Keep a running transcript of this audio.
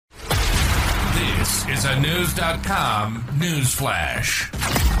This is a News.com news flash.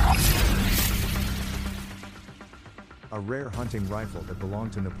 A rare hunting rifle that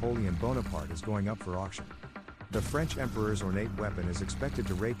belonged to Napoleon Bonaparte is going up for auction. The French Emperor's ornate weapon is expected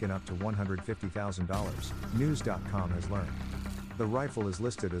to rake in up to $150,000, News.com has learned. The rifle is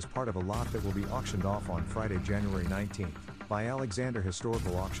listed as part of a lot that will be auctioned off on Friday, January 19th, by Alexander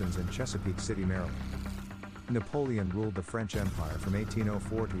Historical Auctions in Chesapeake City, Maryland. Napoleon ruled the French Empire from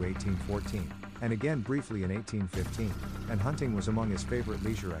 1804 to 1814, and again briefly in 1815, and hunting was among his favorite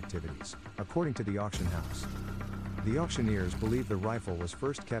leisure activities, according to the auction house. The auctioneers believe the rifle was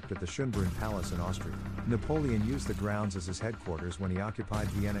first kept at the Schönbrunn Palace in Austria. Napoleon used the grounds as his headquarters when he occupied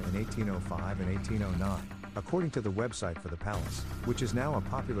Vienna in 1805 and 1809, according to the website for the palace, which is now a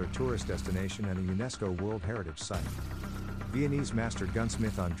popular tourist destination and a UNESCO World Heritage Site. Viennese master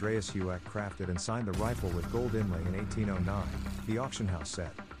gunsmith Andreas Hueck crafted and signed the rifle with gold inlay in 1809, the auction house said.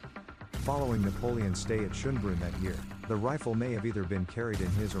 Following Napoleon's stay at Schönbrunn that year, the rifle may have either been carried in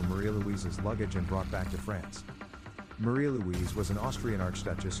his or Marie Louise's luggage and brought back to France. Marie Louise was an Austrian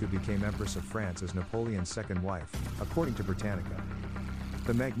archduchess who became Empress of France as Napoleon's second wife, according to Britannica.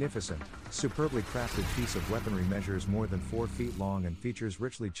 The magnificent, superbly crafted piece of weaponry measures more than 4 feet long and features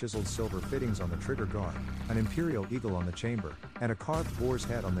richly chiseled silver fittings on the trigger guard, an imperial eagle on the chamber, and a carved boar's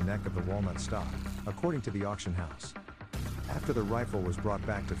head on the neck of the walnut stock, according to the auction house. After the rifle was brought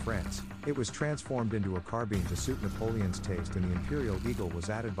back to France, it was transformed into a carbine to suit Napoleon's taste, and the imperial eagle was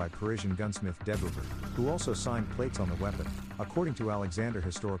added by Parisian gunsmith Debouver, who also signed plates on the weapon, according to Alexander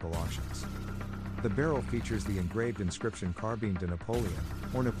Historical Auctions. The barrel features the engraved inscription Carbine de Napoleon,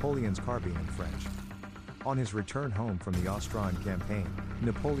 or Napoleon's carbine in French. On his return home from the Austrian campaign,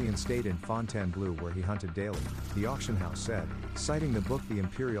 Napoleon stayed in Fontainebleau where he hunted daily, the auction house said, citing the book The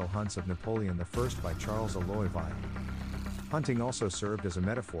Imperial Hunts of Napoleon I by Charles Aloy Vial. Hunting also served as a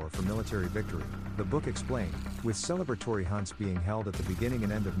metaphor for military victory, the book explained, with celebratory hunts being held at the beginning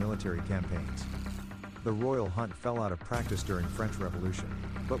and end of military campaigns. The royal hunt fell out of practice during French Revolution,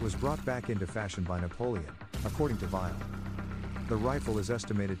 but was brought back into fashion by Napoleon, according to Vial. The rifle is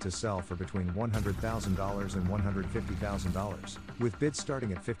estimated to sell for between $100,000 and $150,000, with bids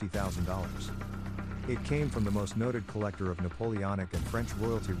starting at $50,000. It came from the most noted collector of Napoleonic and French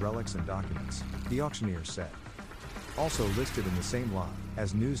royalty relics and documents, the auctioneers said. Also listed in the same lot,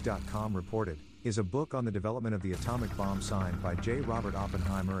 as News.com reported, is a book on the development of the atomic bomb signed by J. Robert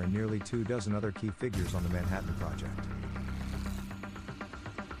Oppenheimer and nearly 24 other key figures on the Manhattan Project.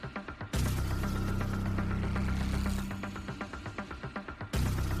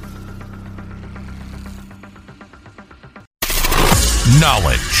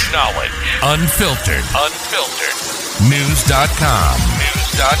 Knowledge. Unfiltered. News.com.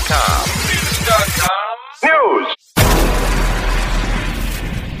 News.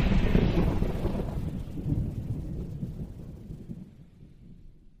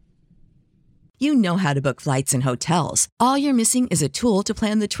 You know how to book flights and hotels. All you're missing is a tool to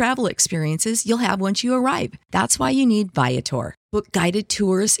plan the travel experiences you'll have once you arrive. That's why you need Viator. Book guided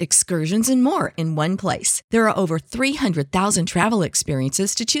tours, excursions, and more in one place. There are over 300,000 travel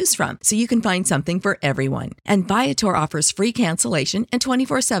experiences to choose from, so you can find something for everyone. And Viator offers free cancellation and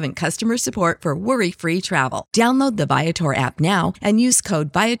 24/7 customer support for worry-free travel. Download the Viator app now and use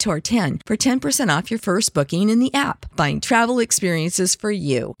code Viator10 for 10% off your first booking in the app. Find travel experiences for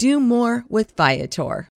you. Do more with Viator.